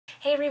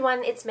Hey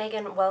everyone, it's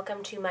Megan.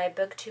 Welcome to my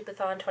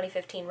Booktubeathon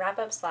 2015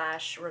 wrap-up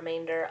 /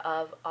 remainder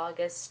of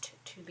August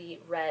to be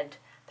read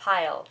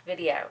pile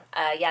video.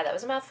 Yeah, that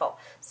was a mouthful.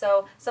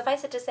 So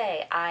suffice it to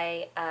say,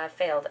 I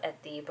failed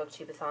at the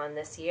Booktubeathon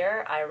this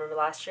year. I remember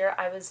last year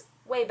I was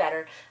way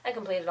better. I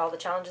completed all the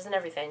challenges and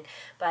everything.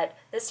 But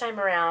this time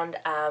around,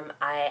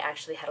 I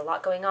actually had a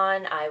lot going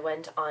on. I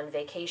went on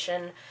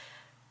vacation,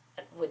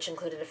 which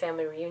included a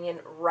family reunion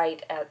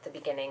right at the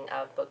beginning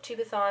of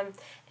Booktubeathon,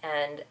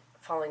 and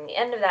following the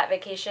end of that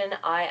vacation,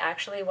 I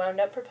actually wound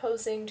up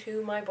proposing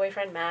to my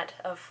boyfriend Matt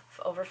of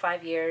over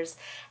 5 years,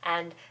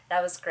 and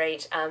that was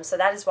great. So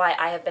that is why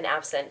I have been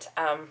absent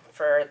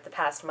for the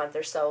past month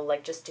or so,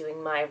 like just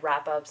doing my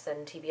wrap-ups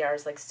and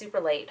TBRs like super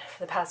late for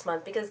the past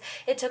month, because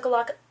it took a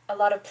lot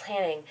of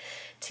planning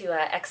to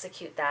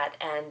execute that,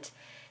 and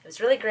it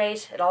was really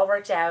great. It all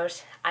worked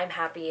out. I'm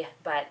happy,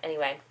 but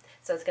anyway.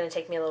 So it's going to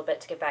take me a little bit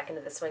to get back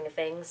into the swing of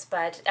things.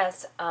 But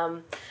as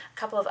a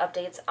couple of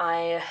updates,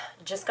 I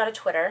just got a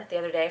Twitter the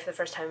other day for the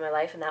first time in my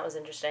life, and that was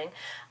interesting.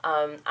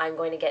 I'm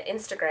going to get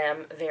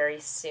Instagram very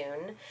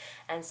soon,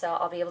 and so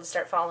I'll be able to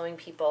start following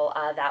people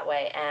that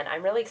way, and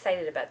I'm really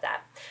excited about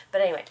that. But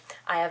anyway,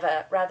 I have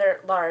a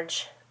rather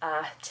large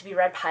to be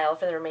read pile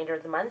for the remainder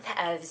of the month,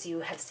 as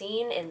you have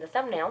seen in the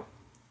thumbnail.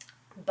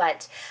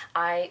 But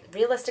I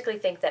realistically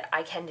think that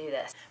I can do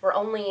this. We're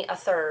only a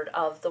third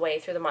of the way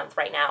through the month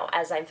right now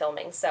as I'm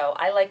filming, so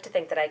I like to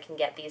think that I can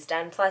get these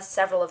done, plus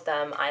several of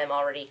them I am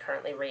already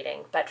currently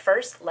reading. But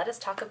first, let us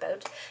talk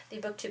about the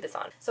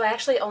Booktubeathon. So I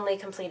actually only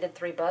completed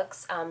 3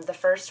 books. The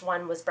first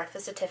one was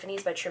Breakfast at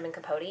Tiffany's by Truman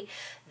Capote.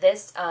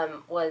 This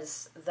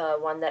was the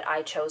one that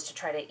I chose to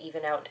try to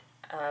even out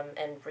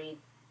and read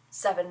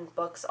 7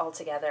 books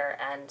altogether,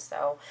 and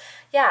so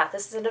yeah,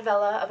 this is a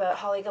novella about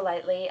Holly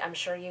Golightly. I'm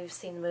sure you've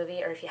seen the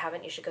movie, or if you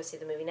haven't, you should go see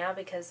the movie now,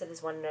 because it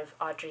is one of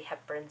Audrey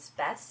Hepburn's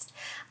best.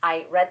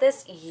 I read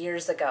this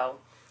years ago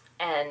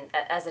and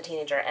as a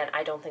teenager, and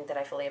I don't think that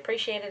I fully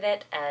appreciated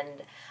it,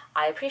 and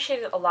I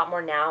appreciate it a lot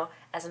more now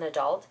as an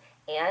adult.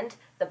 And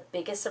the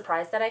biggest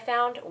surprise that I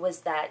found was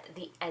that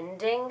the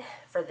ending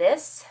for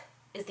this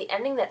is the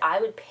ending that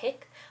I would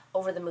pick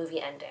over the movie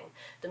ending.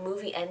 The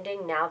movie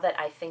ending, now that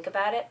I think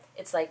about it,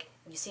 it's like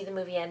you see the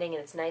movie ending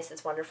and it's nice,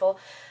 it's wonderful,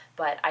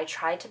 but I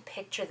tried to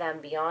picture them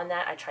beyond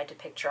that. I tried to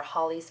picture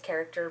Holly's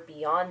character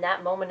beyond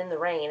that moment in the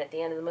rain at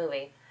the end of the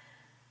movie,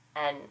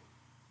 and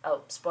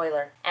oh,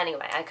 spoiler.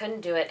 Anyway, I couldn't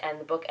do it, and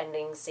the book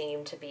ending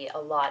seemed to be a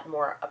lot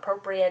more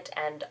appropriate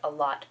and a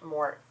lot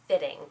more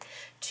fitting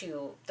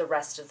to the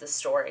rest of the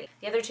story.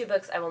 The other 2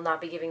 books I will not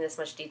be giving this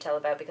much detail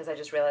about, because I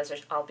just realized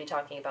I'll be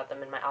talking about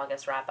them in my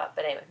August wrap-up.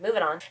 But anyway,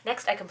 moving on.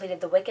 Next, I completed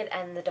The Wicked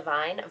and the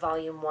Divine,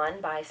 Volume 1,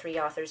 by 3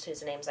 authors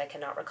whose names I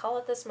cannot recall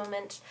at this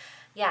moment.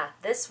 Yeah,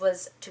 this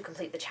was to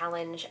complete the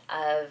challenge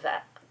of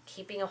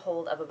keeping a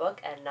hold of a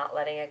book and not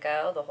letting it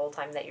go the whole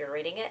time that you're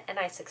reading it, and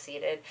I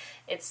succeeded.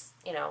 It's,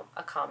 you know,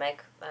 a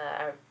comic.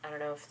 I don't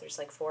know if there's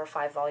like 4 or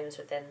 5 volumes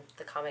within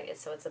the comic,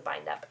 so it's a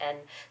bind-up, and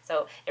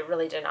so it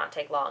really did not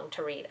take long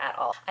to read at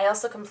all. I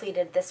also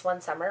completed This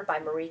One Summer by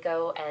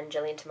Mariko and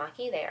Jillian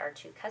Tamaki. They are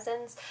 2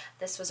 cousins.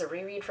 This was a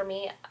reread for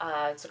me.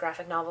 It's a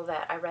graphic novel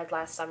that I read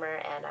last summer,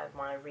 and I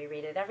want to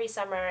reread it every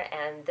summer,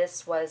 and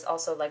this was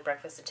also like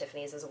Breakfast at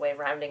Tiffany's as a way of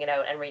rounding it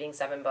out and reading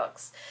 7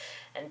 books.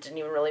 And it didn't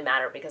even really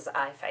matter because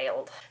I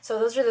failed. So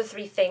those are the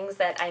 3 things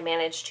that I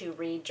managed to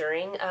read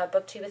during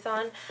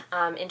Booktubeathon.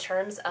 In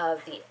terms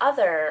of the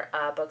other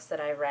books that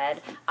I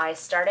read, I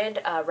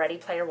started Ready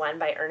Player One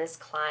by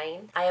Ernest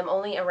Cline. I am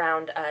only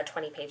around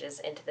 20 pages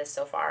into this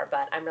so far,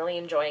 but I'm really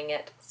enjoying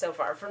it so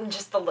far from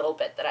just the little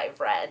bit that I've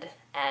read,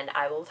 and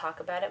I will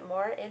talk about it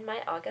more in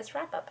my August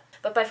wrap-up.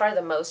 But by far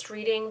the most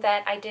reading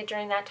that I did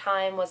during that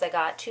time was I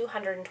got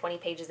 220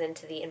 pages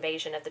into The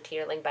Invasion of the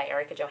Tierling by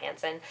Erica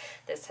Johansson.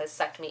 This has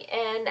sucked me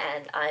in,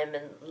 and I'm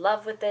in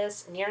love with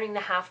this, nearing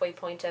the halfway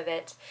point of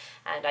it,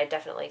 and I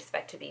definitely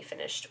expect to be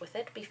finished with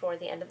it before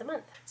the end of the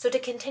month. So to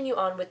continue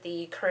on with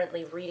the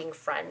currently reading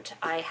front,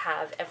 I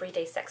have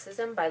Everyday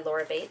Sexism by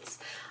Laura Bates.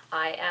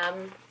 I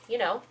am, you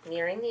know,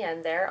 nearing the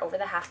end there, over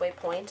the halfway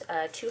point,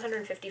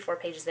 254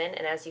 pages in,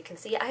 and as you can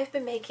see, I've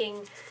been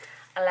making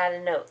a lot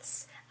of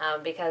notes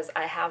because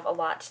I have a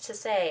lot to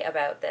say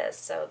about this.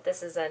 So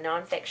this is a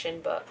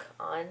nonfiction book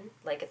on,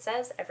 like it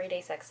says,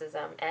 everyday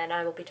sexism, and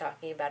I will be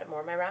talking about it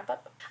more in my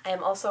wrap-up. I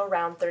am also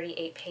around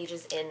 38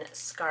 pages in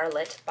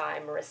Scarlet by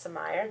Marissa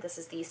Meyer. This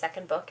is the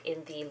 2nd book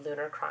in the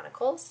Lunar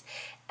Chronicles,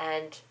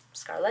 and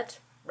Scarlet,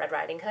 Red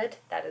Riding Hood,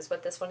 that is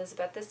what this one is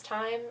about this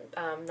time.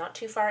 Not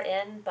too far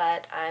in,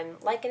 but I'm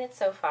liking it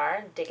so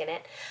far, digging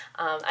it.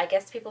 I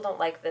guess people don't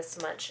like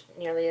this much,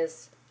 nearly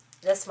as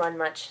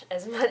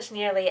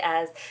nearly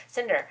as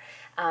Cinder,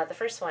 the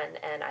first one,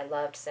 and I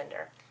loved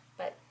Cinder,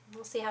 but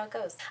we'll see how it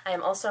goes. I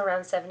am also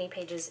around 70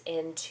 pages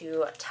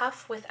into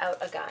Tough Without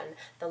a Gun,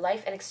 The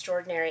Life and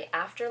Extraordinary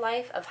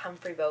Afterlife of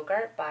Humphrey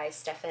Bogart by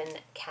Stephen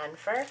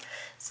Canfer.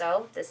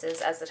 So this is,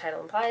 as the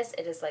title implies,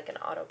 it is like an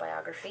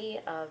autobiography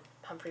of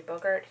Humphrey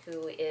Bogart,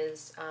 who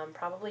is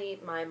probably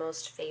my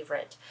most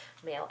favorite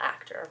male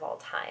actor of all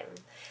time.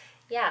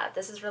 yeah,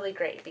 this is really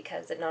great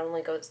because it not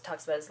only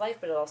talks about his life,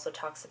 but it also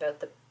talks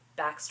about the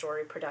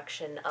backstory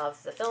production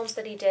of the films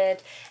that he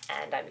did,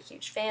 and I'm a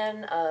huge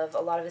fan of a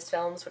lot of his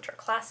films, which are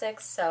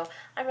classics, so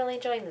I'm really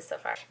enjoying this so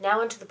far. Now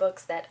onto the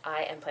books that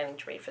I am planning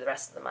to read for the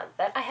rest of the month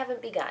that I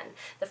haven't begun.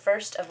 The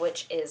first of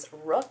which is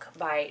Rook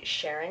by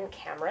Sharon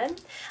Cameron.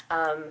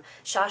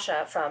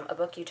 Shasha from A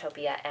Book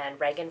Utopia and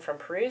Reagan from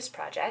Peruse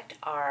Project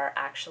are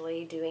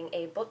actually doing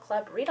a book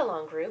club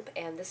read-along group,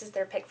 and this is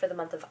their pick for the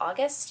month of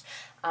August.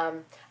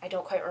 I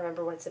don't quite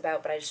remember what it's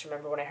about, but I just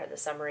remember when I heard the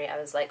summary, I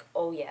was like,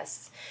 oh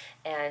yes.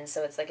 And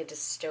so it's like a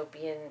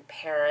dystopian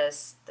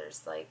Paris.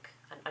 There's like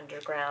an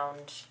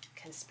underground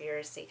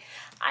conspiracy.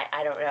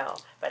 I don't know,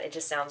 but it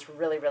just sounds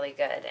really, really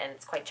good, and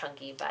it's quite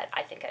chunky, but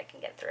I think I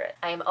can get through it.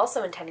 I am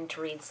also intending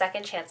to read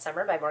Second Chance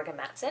Summer by Morgan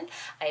Matson.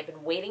 I have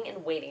been waiting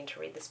and waiting to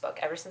read this book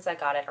ever since I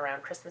got it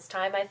around Christmas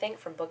time, I think,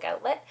 from Book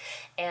Outlet,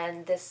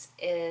 and this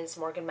is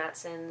Morgan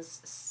Matson's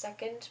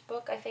second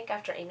book, I think,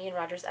 after Amy and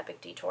Roger's Epic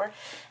Detour,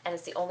 and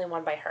it's the only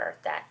one by her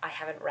that I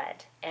haven't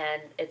read,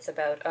 and it's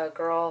about a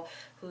girl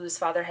whose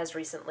father has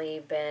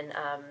recently been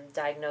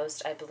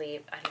diagnosed, I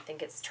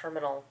think it's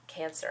terminal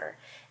cancer.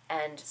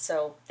 And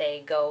so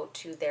they go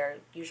to their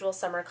usual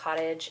summer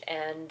cottage,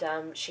 and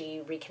she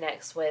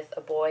reconnects with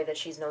a boy that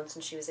she's known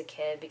since she was a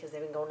kid because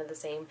they've been going to the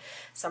same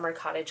summer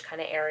cottage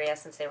kind of area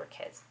since they were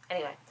kids.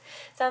 Anyway,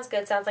 sounds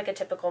good. Sounds like a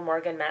typical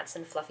Morgan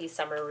Matson fluffy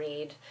summer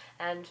read.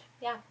 And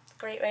yeah,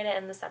 great way to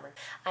end the summer.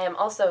 I am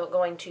also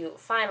going to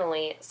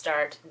finally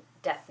start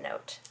Death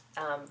Note,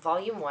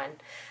 Volume 1.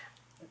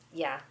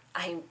 Yeah,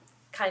 I'm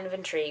kind of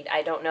intrigued.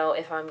 I don't know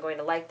if I'm going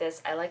to like this.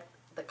 I like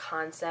the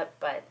concept,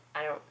 but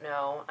I don't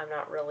know. I'm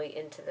not really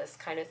into this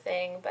kind of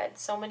thing, but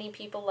so many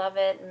people love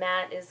it.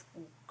 Matt is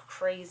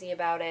crazy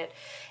about it,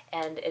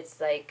 and it's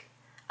like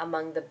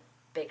among the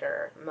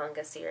bigger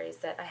manga series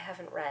that I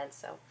haven't read,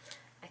 so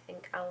I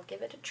think I'll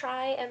give it a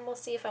try, and we'll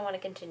see if I want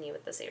to continue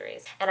with the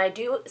series. And I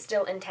do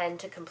still intend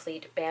to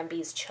complete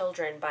Bambi's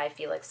Children by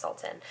Felix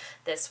Sultan.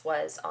 This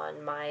was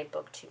on my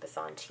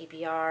Booktubeathon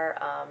TBR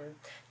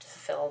to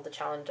fulfill the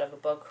challenge of a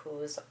book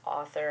whose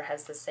author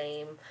has the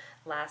same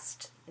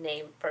last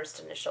name,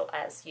 first initial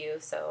as you,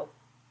 so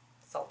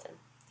Sultan.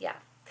 Yeah.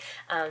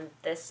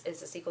 This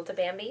is a sequel to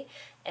Bambi,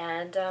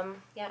 and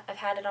yeah, I've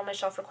had it on my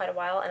shelf for quite a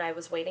while, and I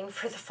was waiting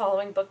for the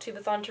following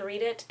Booktubeathon to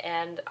read it,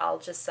 and I'll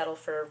just settle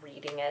for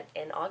reading it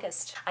in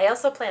August. I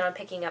also plan on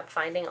picking up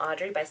Finding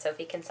Audrey by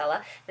Sophie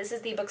Kinsella. This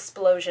is the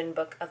Booksplosion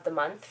book of the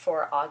month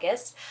for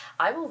August.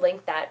 I will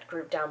link that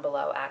group down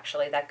below,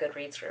 actually, that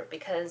Goodreads group,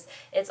 because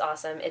it's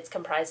awesome. It's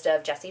comprised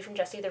of Jessie from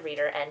Jessie the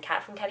Reader, and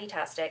Kat from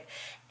Catty-tastic,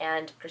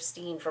 and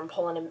Christine from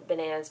Poland and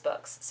Bananas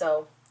Books.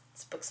 So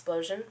it's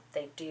Booksplosion.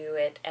 They do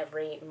it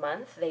every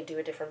month. They do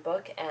a different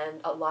book, and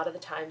a lot of the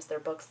times they're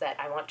books that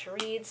I want to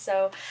read,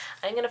 so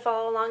I'm going to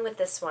follow along with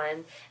this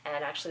one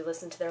and actually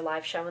listen to their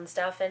live show and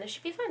stuff, and it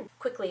should be fun.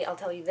 Quickly, I'll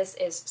tell you, this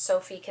is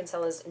Sophie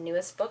Kinsella's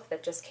newest book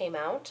that just came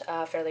out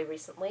fairly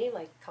recently,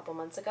 like a couple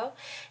months ago,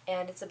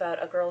 and it's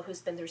about a girl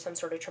who's been through some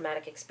sort of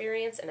traumatic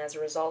experience, and as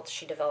a result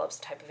she develops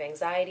a type of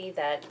anxiety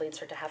that leads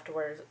her to have to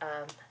wear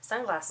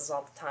sunglasses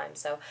all the time.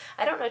 So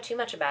I don't know too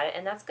much about it,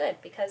 and that's good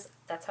because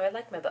that's how I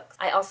like my books.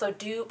 I also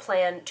do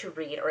plan to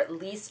read, or at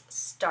least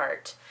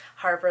start,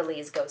 Harper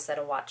Lee's Ghost Set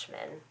a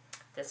Watchman.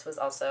 This was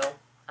also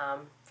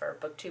for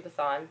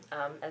Booktubeathon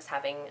as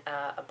having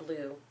a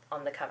blue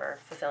on the cover,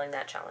 fulfilling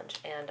that challenge,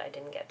 and I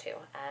didn't get to,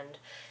 and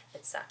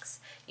it sucks.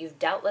 You've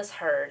doubtless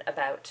heard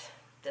about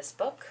this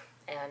book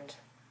and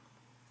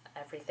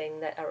everything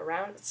that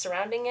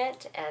surrounding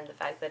it, and the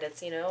fact that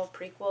it's, you know,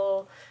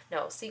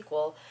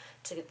 sequel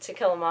to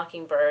Kill a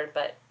Mockingbird,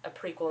 but a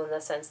prequel in the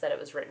sense that it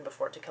was written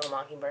before To Kill a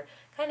Mockingbird.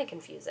 Kind of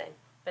confusing.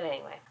 But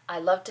anyway, I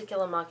loved To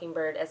Kill a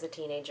Mockingbird as a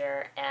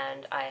teenager,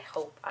 and I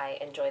hope I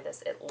enjoy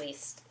this at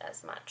least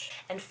as much.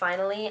 And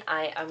finally,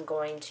 I am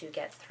going to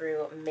get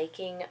through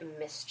Making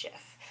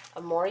Mischief,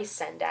 a Maurice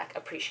Sendak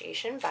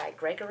appreciation by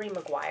Gregory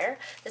Maguire.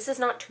 This is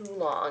not too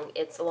long.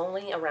 It's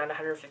only around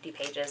 150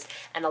 pages,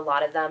 and a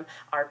lot of them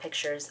are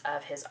pictures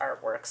of his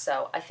artwork,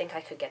 so I think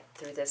I could get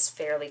through this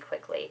fairly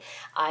quickly.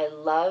 I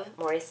love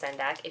Maurice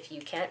Sendak. If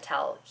you can't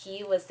tell,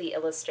 he was the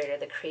illustrator,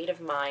 the creative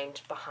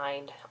mind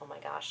behind, oh my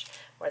gosh,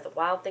 Where the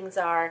Wild Things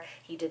Are.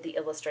 He did the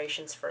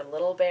illustrations for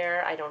Little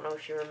Bear. I don't know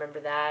if you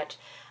remember that.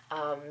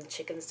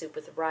 Chicken Soup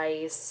with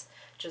Rice,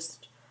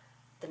 just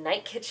The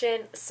Night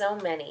Kitchen, so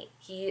many.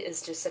 He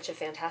is just such a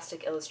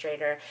fantastic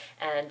illustrator,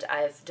 and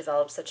I've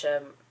developed such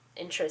a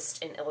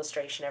interest in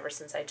illustration ever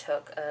since I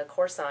took a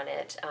course on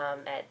it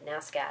at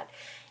NASCAD.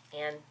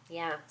 And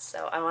yeah,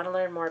 so I want to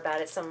learn more about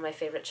it. Some of my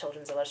favorite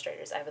children's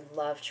illustrators. I would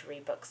love to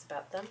read books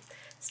about them,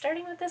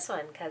 starting with this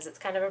one because it's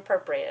kind of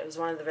appropriate. It was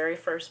one of the very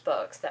first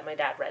books that my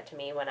dad read to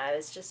me when I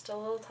was just a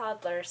little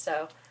toddler,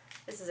 so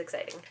This is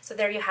exciting. So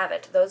there you have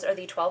it. Those are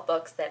the 12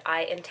 books that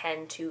I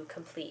intend to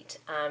complete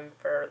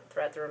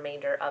throughout the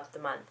remainder of the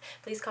month.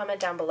 Please comment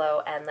down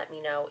below and let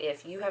me know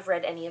if you have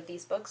read any of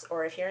these books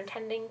or if you're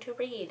intending to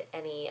read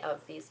any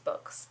of these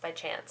books by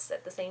chance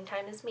at the same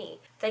time as me.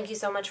 Thank you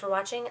so much for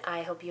watching.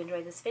 I hope you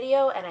enjoyed this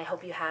video and I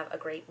hope you have a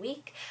great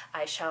week.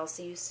 I shall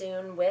see you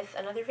soon with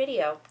another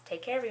video.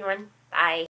 Take care, everyone. Bye.